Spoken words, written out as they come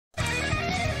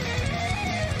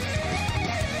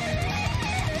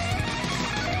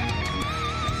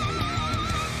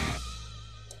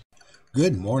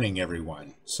Good morning,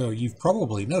 everyone. So you've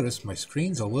probably noticed my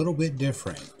screen's a little bit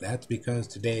different. That's because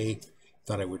today I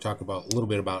thought I would talk about a little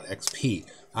bit about XP.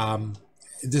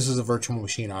 This is a virtual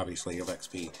machine, obviously, of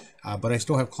XP, but I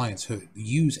still have clients who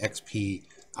use XP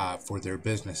for their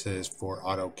businesses, for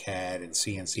AutoCAD and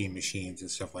CNC machines and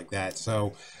stuff like that.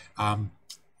 So,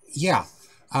 yeah.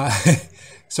 Uh,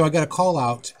 so I got a call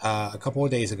out a couple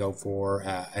of days ago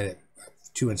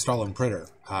to install a printer.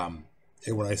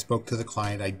 And when I spoke to the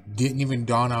client, I didn't even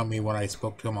dawn on me when I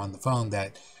spoke to him on the phone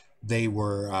that they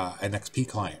were an XP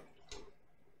client.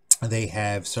 They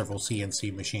have several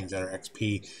CNC machines that are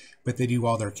XP, but they do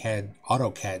all their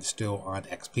AutoCAD still on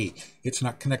XP. It's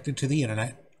not connected to the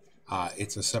internet.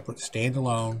 It's a separate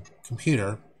standalone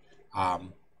computer.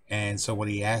 And so when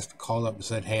he called up and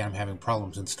said, "Hey, I'm having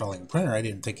problems installing a printer," I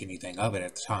didn't think anything of it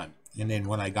at the time. And then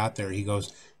when I got there, he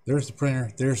goes, "There's the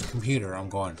printer, there's the computer." I'm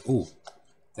going, "Ooh,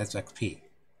 that's XP.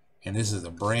 And this is a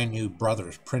brand new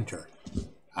Brothers printer."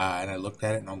 And I looked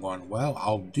at it and I'm going, well,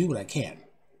 I'll do what I can.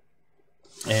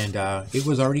 And it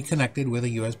was already connected with a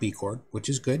USB cord, which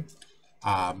is good.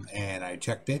 And I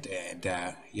checked it,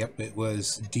 and yep, it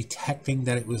was detecting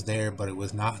that it was there, but it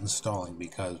was not installing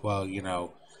because, well,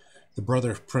 the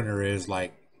Brothers printer is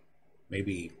like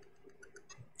maybe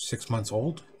 6 months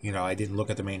old. I didn't look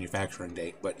at the manufacturing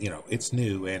date, but it's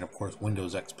new, and of course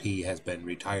Windows XP has been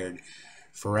retired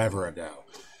forever ago.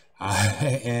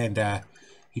 And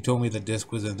he told me the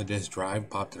disk was in the disk drive,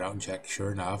 popped it out and checked,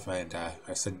 sure enough. And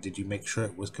I said, "Did you make sure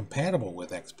it was compatible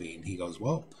with XP?" And he goes,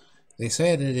 "Well, they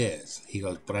said it is." He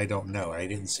goes, "But I don't know. I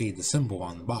didn't see the symbol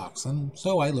on the box." And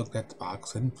so I looked at the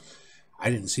box and I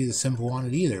didn't see the symbol on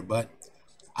it either, but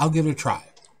I'll give it a try.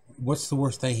 What's the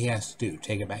worst thing he has to do?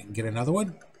 Take it back and get another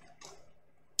one?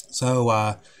 So,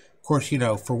 of course,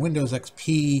 for Windows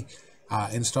XP,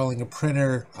 installing a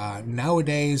printer,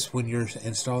 nowadays when you're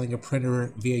installing a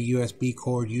printer via USB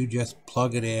cord, you just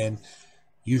plug it in.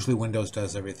 Usually Windows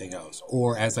does everything else.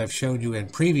 Or as I've shown you in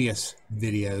previous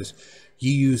videos,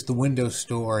 you use the Windows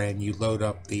Store and you load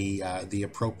up the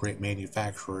appropriate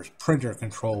manufacturer's printer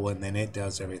control, and then it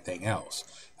does everything else.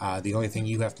 The only thing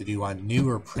you have to do on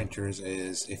newer printers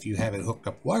is, if you have it hooked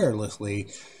up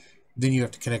wirelessly, then you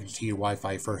have to connect it to your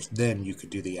Wi-Fi first, then you could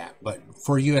do the app. But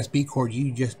for a USB cord,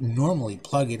 you just normally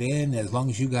plug it in. As long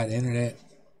as you got internet,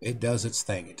 it does its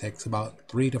thing. It takes about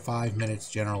 3 to 5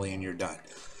 minutes generally, and you're done.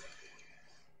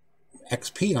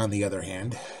 XP, on the other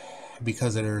hand,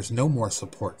 because there's no more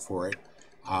support for it,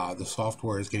 the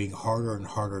software is getting harder and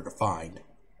harder to find.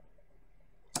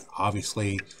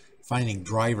 Obviously, finding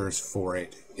drivers for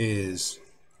it is,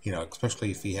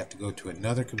 especially if you have to go to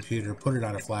another computer, put it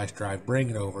on a flash drive, bring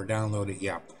it over, download it,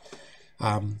 yeah.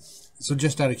 So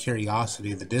just out of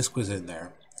curiosity, the disk was in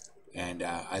there, and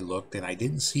I looked, and I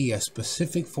didn't see a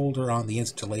specific folder on the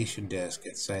installation disk.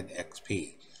 It said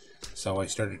XP, so I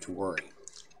started to worry.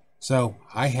 So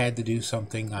I had to do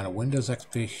something on a Windows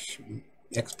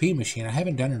XP machine I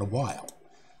haven't done in a while.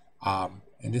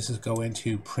 And this is go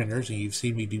into printers, and you've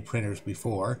seen me do printers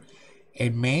before,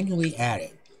 and manually add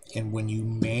it. And when you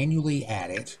manually add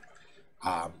it,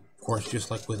 of course,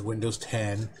 just like with Windows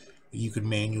 10, you could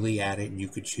manually add it and you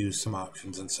could choose some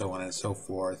options and so on and so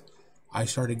forth. I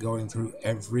started going through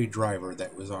every driver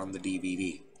that was on the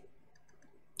DVD,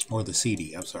 or the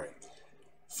CD, I'm sorry.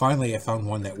 Finally, I found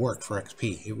one that worked for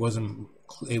XP.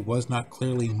 It was not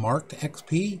clearly marked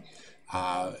XP,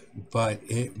 but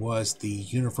it was the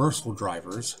universal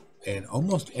drivers, and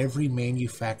almost every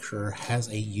manufacturer has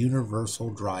a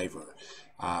universal driver.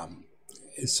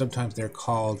 Sometimes they're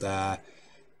called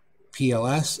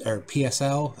PLS or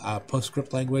PSL,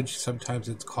 PostScript language. Sometimes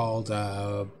it's called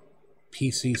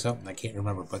PC something, I can't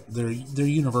remember, but they're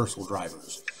universal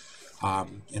drivers.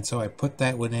 And so I put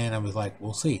that one in. I was like,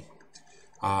 we'll see.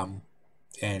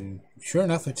 And sure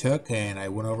enough, it took, and I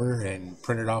went over and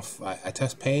printed off a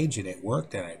test page, and it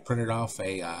worked. And I printed off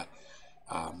a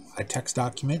text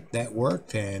document that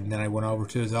worked, and then I went over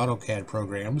to his AutoCAD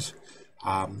programs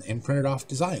and printed off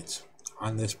designs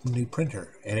on this new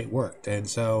printer, and it worked. And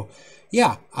so,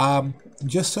 yeah,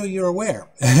 just so you're aware,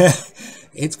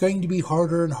 it's going to be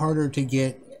harder and harder to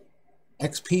get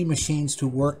XP machines to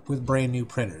work with brand new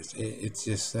printers. It's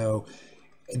just so.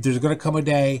 There's going to come a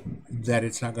day that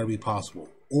it's not going to be possible.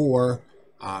 Or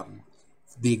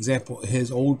the example,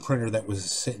 his old printer that was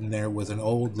sitting there was an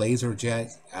old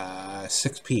LaserJet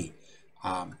 6P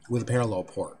with a parallel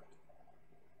port.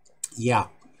 Yeah.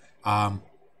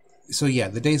 So yeah,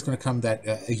 the day's going to come that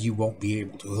you won't be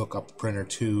able to hook up a printer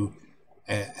to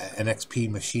an XP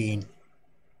machine,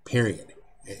 period,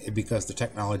 because the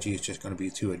technology is just going to be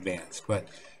too advanced. But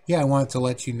yeah, I wanted to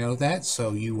let you know that,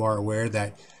 so you are aware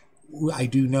that I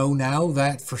do know now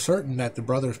that for certain that the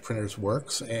Brothers printers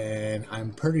works, and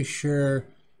I'm pretty sure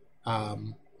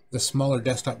the smaller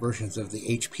desktop versions of the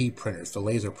HP printers, the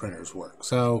laser printers, work.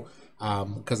 So,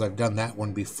 because I've done that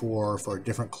one before for a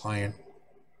different client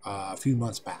a few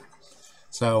months back.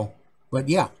 So, but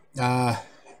yeah,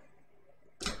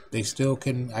 they still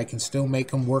can. I can still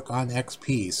make them work on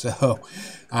XP. So,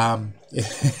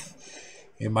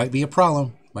 it might be a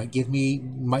problem. Might give me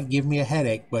a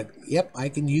headache, but yep, I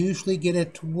can usually get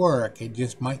it to work. It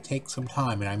just might take some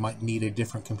time, and I might need a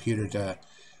different computer to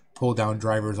pull down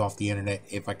drivers off the internet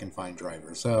if I can find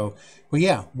drivers. So, but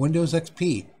yeah, Windows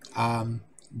XP,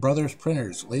 Brothers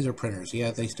printers, laser printers,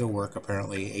 yeah, they still work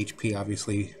apparently. HP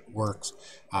obviously works.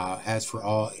 As for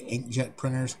all inkjet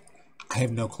printers, I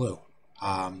have no clue.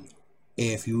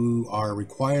 If you are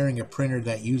requiring a printer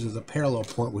that uses a parallel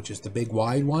port, which is the big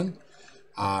wide one,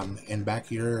 and back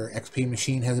your XP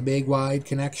machine has a big wide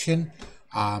connection,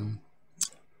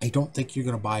 I don't think you're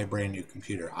going to buy a brand new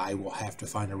computer. I will have to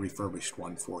find a refurbished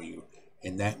one for you,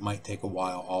 and that might take a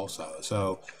while also.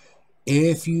 So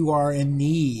if you are in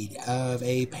need of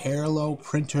a parallel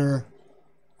printer,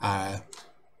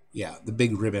 yeah, the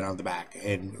big ribbon on the back,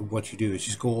 and what you do is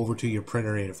just go over to your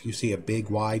printer, and if you see a big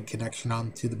wide connection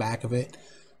onto the back of it,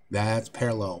 that's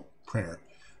parallel printer.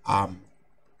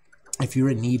 If you're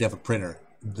in need of a printer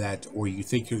or you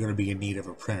think you're going to be in need of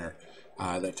a printer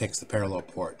that takes the parallel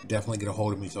port, definitely get a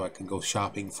hold of me so I can go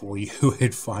shopping for you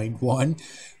and find one,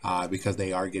 because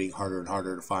they are getting harder and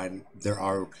harder to find. There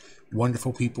are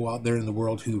wonderful people out there in the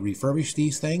world who refurbish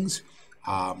these things,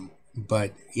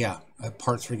 but yeah,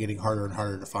 parts are getting harder and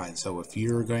harder to find. So if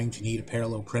you're going to need a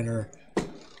parallel printer,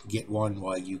 get one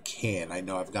while you can. I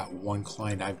know I've got one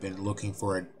client, I've been looking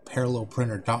for a parallel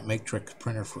printer, dot matrix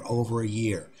printer, for over a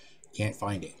year. Can't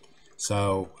find it.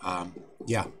 So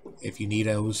yeah, if you need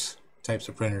those types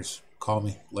of printers, call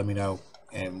me, let me know,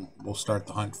 and we'll start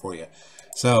the hunt for you.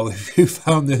 So if you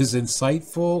found this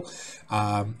insightful,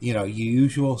 you know,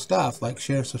 usual stuff, like,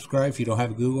 share, subscribe. If you don't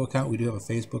have a Google account, we do have a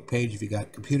Facebook page. If you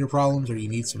got computer problems or you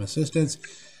need some assistance,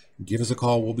 give us a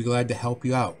call. We'll be glad to help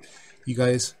you out. You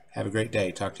guys have a great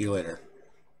day. Talk to you later.